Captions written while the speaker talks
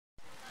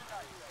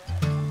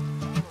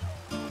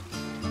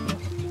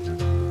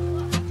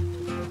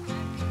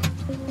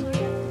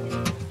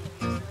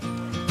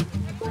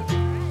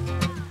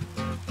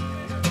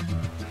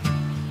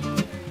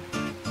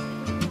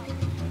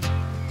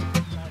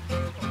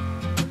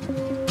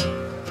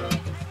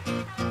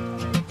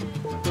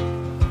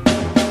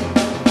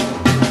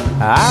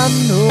I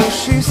know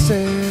she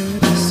said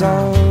it's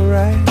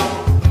alright,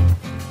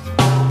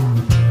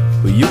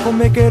 but you gon'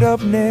 make it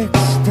up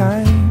next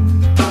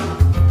time.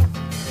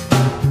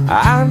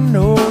 I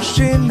know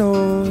she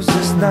knows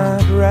it's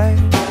not right.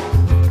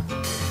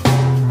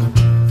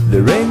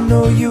 There ain't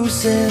no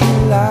use in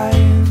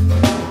lying.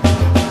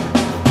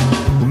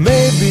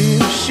 Maybe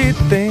she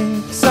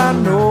thinks I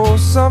know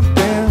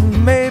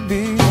something.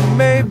 Maybe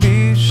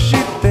she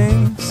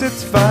thinks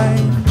it's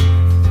fine.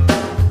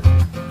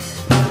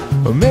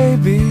 Or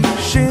maybe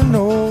she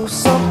knows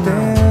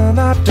something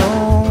I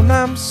don't.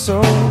 I'm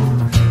so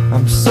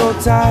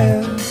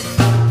tired.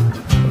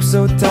 I'm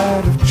so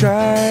tired of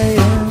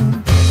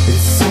trying. It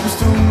seems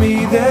to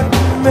me that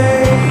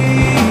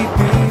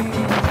maybe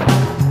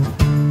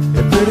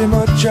it pretty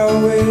much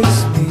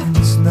always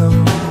means no.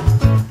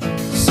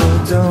 So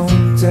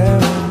don't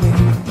tell me,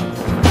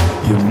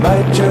 you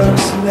might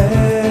just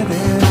let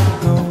it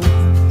go.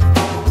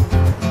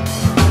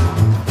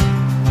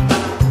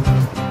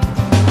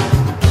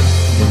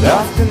 And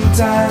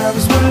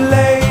oftentimes we're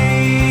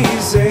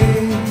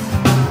lazy.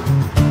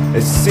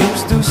 It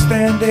seems to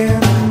stand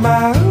in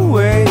my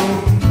way.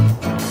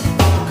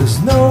 'Cause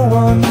no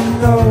one,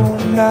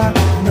 not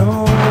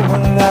no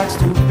one likes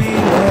to be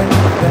let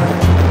down.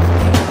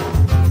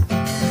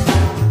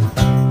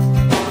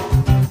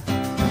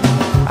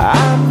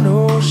 I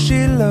know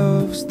she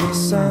loves the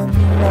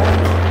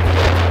sunlight,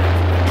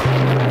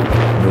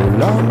 no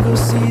longer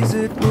sees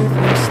it with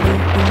her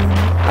sleeping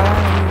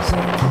eyes.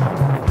 And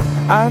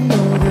I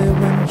know that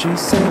when she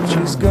said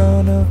she's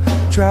gonna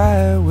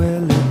try,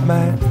 well, it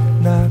might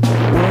not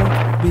work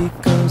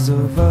because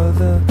of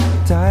other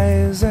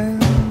ties.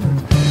 And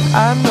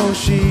I know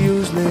she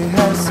usually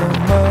has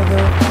some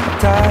other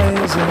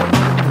ties. And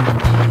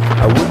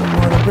I wouldn't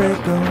wanna break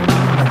them,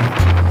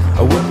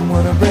 I wouldn't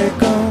wanna break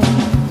them.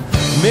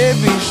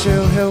 Maybe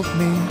she'll help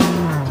me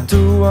to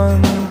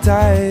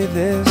untie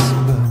this,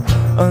 but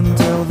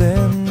until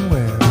then,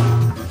 well,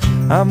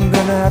 I'm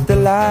gonna have to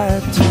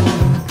lie to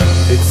her.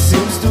 It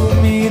seems to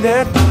me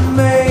that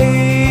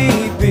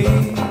maybe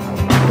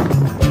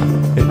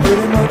it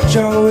pretty much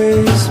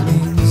always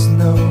means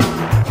no.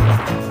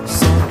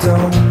 So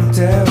don't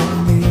tell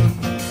me,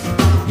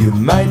 you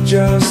might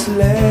just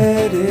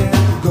let it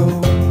go.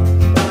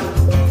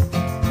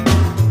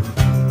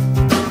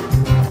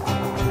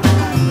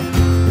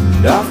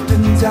 And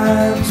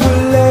oftentimes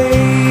we're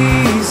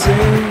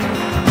lazy.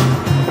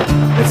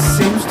 It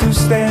seems to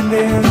stand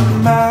in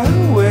my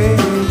way.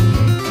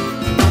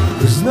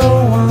 'Cause no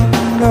one,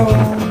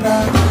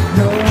 not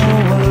no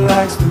one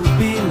likes to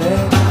be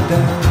let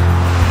down.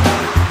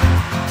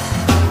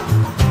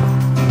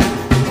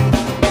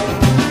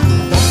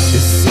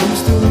 It seems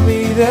to me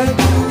that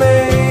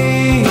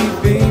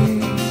maybe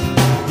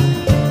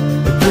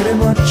it pretty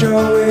much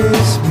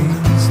always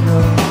means no.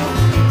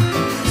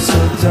 So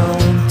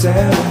don't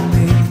tell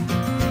me,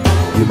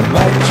 you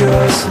might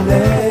just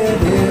let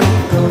it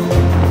go.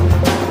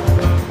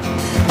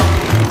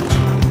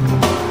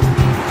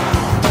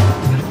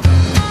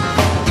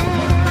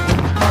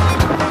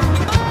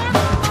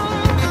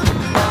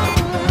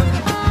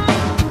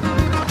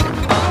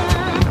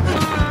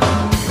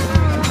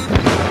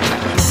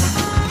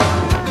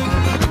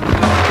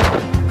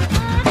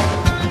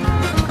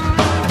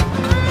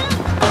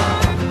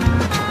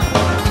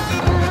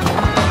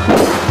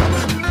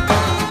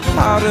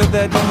 Harder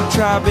that you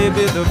try,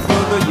 baby, the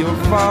further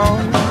you'll fall.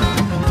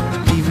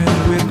 Even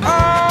with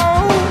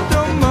all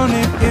the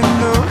money in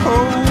the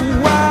whole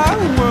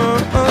wide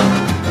world.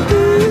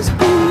 Please,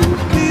 please,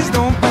 please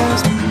don't pass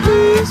me.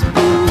 Please,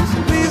 please,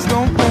 please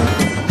don't pass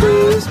me.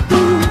 Please,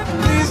 please,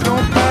 please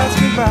don't pass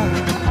me by.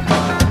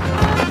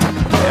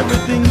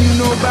 Everything you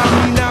know about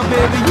me now,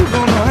 baby, you're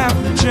gonna have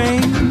to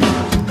change.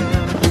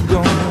 You're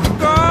gonna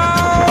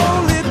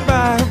call it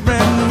by a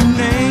brand new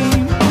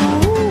name.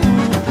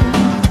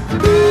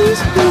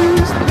 Please,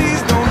 please,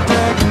 please don't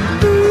drag me.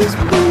 Please,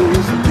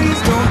 please, please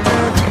don't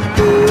drag me.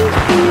 Please,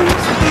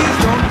 please, please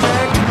don't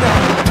drag me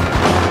down.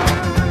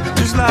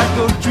 Just like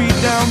a tree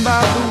down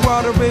by the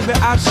water, baby,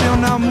 I shall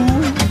not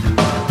move.